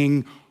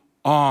hanging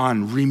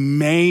on.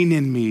 Remain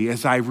in me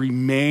as I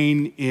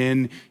remain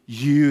in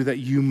you, that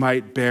you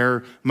might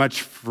bear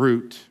much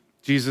fruit.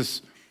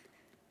 Jesus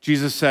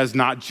says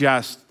not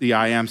just the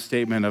I am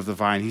statement of the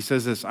vine. He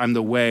says this, I'm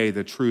the way,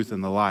 the truth,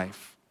 and the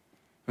life.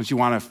 Don't you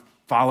want to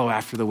follow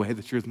after the way,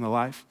 the truth, and the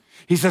life?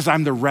 He says,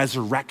 I'm the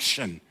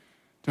resurrection.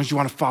 Don't you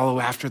want to follow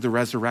after the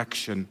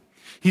resurrection?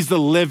 He's the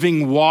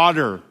living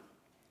water,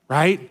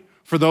 right?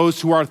 For those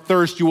who are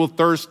thirsty, you will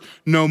thirst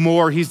no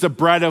more. He's the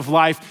bread of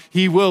life.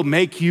 He will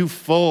make you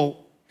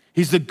full.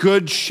 He's the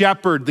good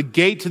shepherd, the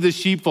gate to the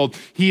sheepfold.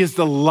 He is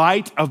the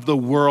light of the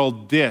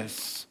world.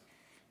 This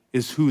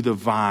is who the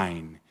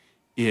vine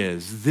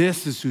is.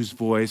 This is whose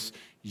voice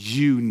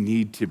you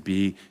need to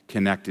be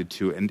connected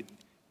to. And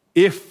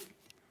if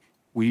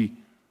we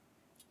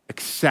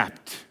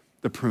accept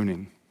the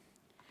pruning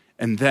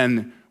and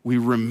then we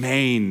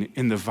remain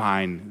in the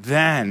vine,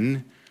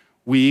 then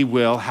we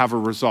will have a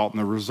result.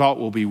 And the result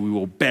will be we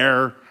will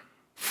bear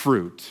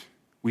fruit.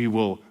 We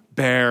will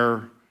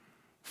bear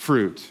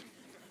fruit.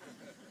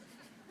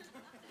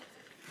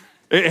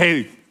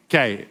 Hey,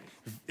 okay,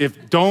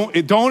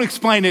 don't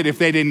explain it if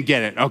they didn't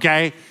get it,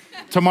 okay?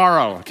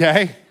 Tomorrow,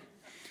 okay?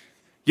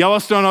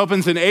 Yellowstone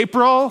opens in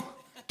April.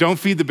 Don't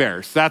feed the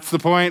bears. That's the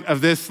point of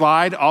this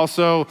slide.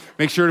 Also,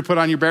 make sure to put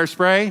on your bear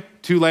spray.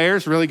 2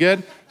 layers, really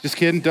good. Just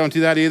kidding, don't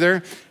do that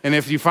either. And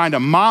if you find a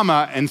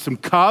mama and some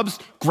cubs,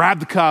 grab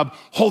the cub,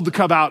 hold the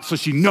cub out so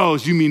she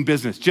knows you mean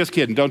business. Just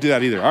kidding, don't do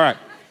that either. All right.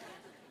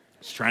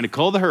 Just trying to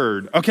cull the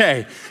herd.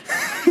 Okay.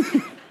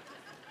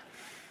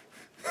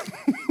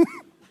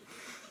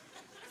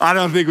 I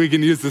don't think we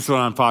can use this one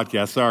on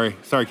podcast. Sorry,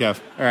 Kev.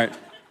 All right.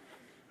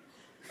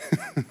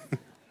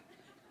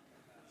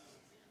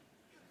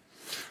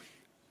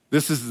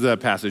 This is the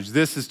passage.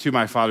 This is to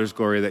my Father's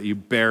glory that you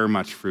bear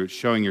much fruit,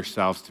 showing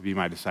yourselves to be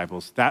my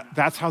disciples.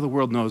 That's how the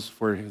world knows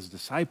we're his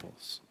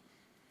disciples,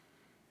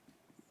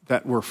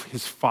 that we're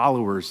his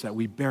followers, that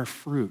we bear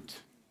fruit,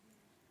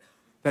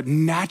 that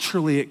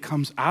naturally it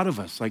comes out of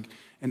us. Like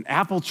an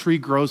apple tree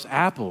grows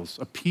apples,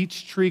 a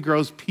peach tree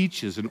grows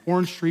peaches, an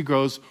orange tree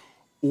grows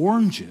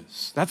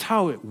oranges. That's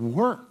how it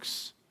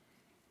works.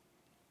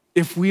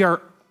 If we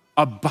are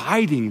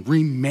abiding,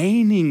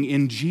 remaining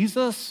in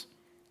Jesus,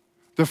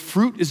 the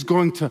fruit is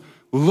going to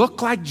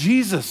look like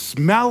Jesus,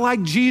 smell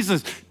like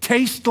Jesus,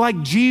 taste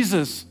like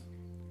Jesus.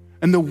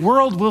 And the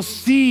world will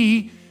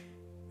see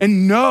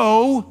and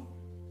know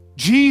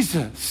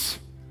Jesus.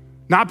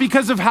 Not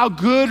because of how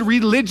good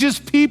religious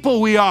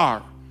people we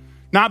are.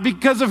 Not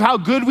because of how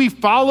good we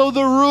follow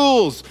the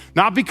rules.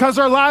 Not because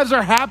our lives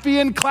are happy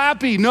and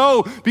clappy.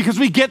 No, because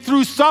we get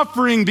through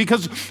suffering.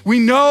 Because we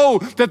know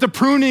that the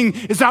pruning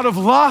is out of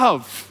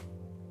love.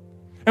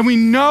 And we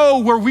know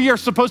where we are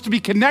supposed to be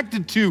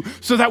connected to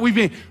so that we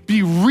may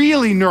be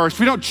really nourished.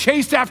 We don't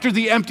chase after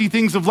the empty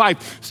things of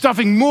life,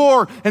 stuffing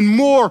more and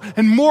more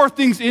and more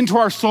things into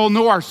our soul.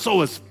 No, our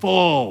soul is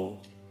full.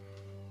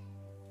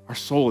 Our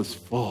soul is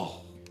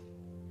full,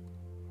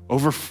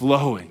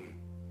 overflowing,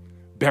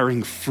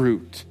 bearing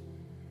fruit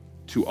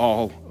to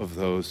all of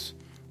those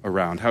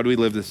around. How do we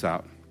live this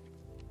out?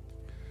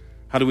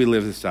 How do we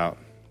live this out?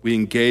 We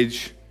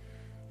engage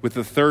with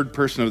the third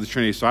person of the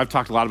Trinity. So I've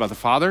talked a lot about the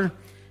Father,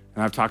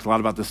 and I've talked a lot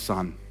about the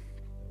Son.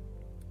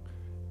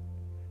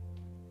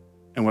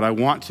 And what I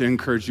want to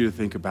encourage you to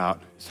think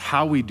about is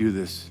how we do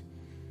this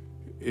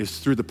is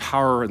through the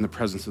power and the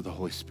presence of the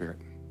Holy Spirit.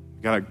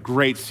 We've got a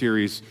great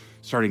series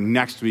starting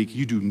next week.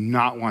 You do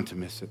not want to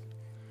miss it.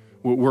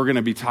 We're going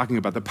to be talking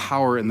about the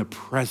power and the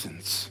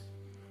presence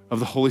of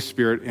the Holy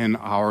Spirit in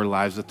our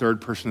lives, the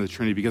third person of the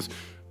Trinity, because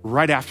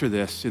right after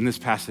this, in this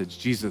passage,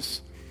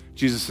 Jesus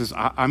says,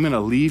 I'm going to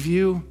leave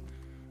you,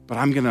 but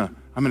I'm going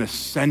to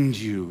send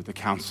you the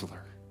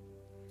counselor.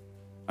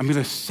 I'm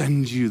going to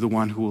send you the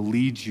one who will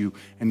lead you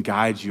and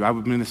guide you.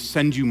 I'm going to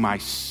send you my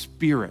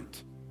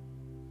Spirit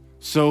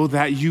so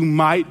that you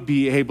might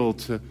be able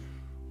to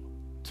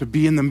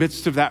be in the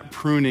midst of that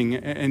pruning,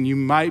 and you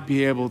might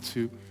be able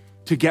to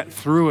get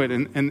through it,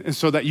 and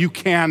so that you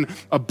can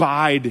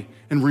abide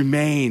and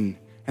remain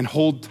and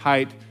hold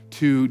tight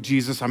to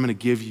Jesus. I'm going to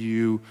give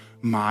you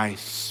my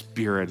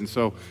Spirit. And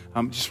so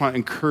just want to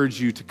encourage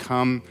you to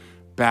come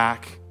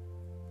back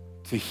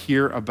to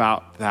hear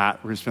about that.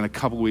 We're going to spend a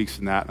couple weeks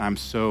in that, and I'm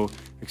so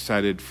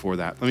excited for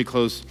that. Let me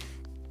close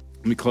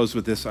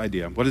with this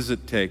idea. What does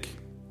it take?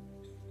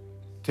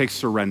 It takes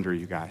surrender,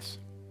 you guys.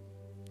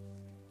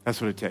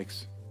 That's what it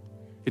takes.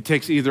 It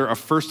takes either a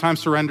first-time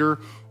surrender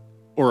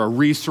or a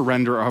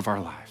re-surrender of our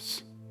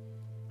lives.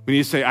 We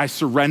need to say, I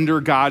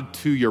surrender, God,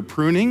 to your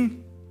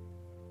pruning,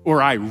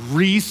 or I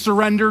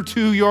re-surrender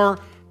to your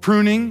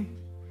pruning.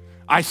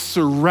 I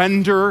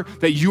surrender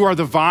that you are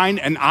the vine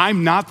and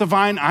I'm not the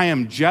vine. I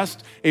am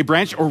just a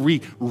branch. Or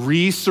we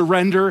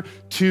re-surrender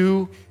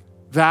to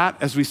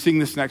that. As we sing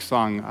this next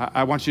song,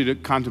 I want you to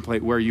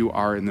contemplate where you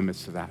are in the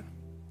midst of that.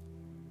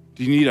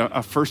 Do you need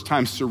a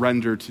first-time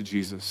surrender to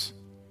Jesus?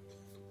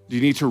 Do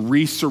you need to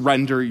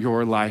resurrender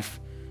your life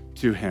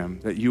to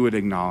him, that you would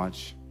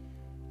acknowledge,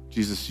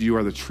 Jesus, you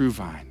are the true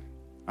vine.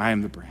 I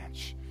am the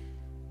branch.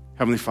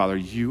 Heavenly Father,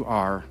 you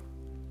are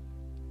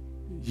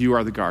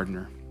the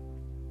gardener.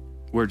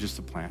 We're just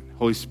the plant.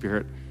 Holy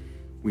Spirit,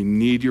 we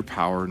need your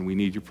power and we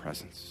need your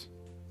presence.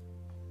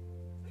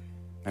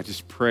 I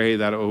just pray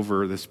that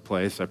over this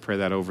place. I pray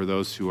that over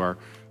those who are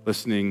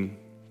listening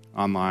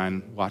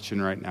online,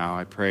 watching right now.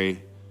 I pray,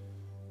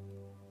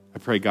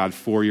 God,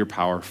 for your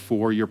power,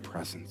 for your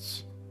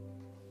presence.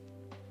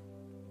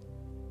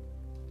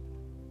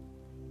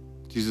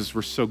 Jesus,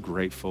 we're so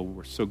grateful.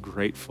 We're so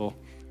grateful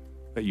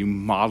that you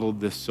modeled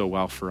this so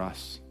well for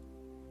us,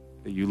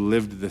 that you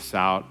lived this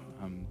out,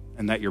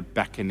 and that you're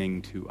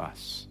beckoning to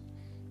us.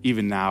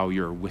 Even now,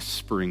 you're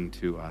whispering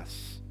to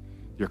us.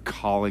 You're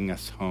calling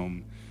us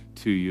home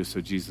to you. So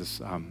Jesus,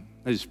 I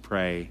just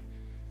pray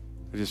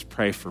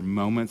for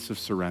moments of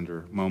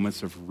surrender,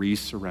 moments of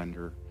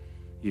resurrender.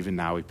 Even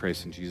now, we pray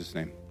this in Jesus'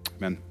 name.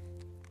 Amen.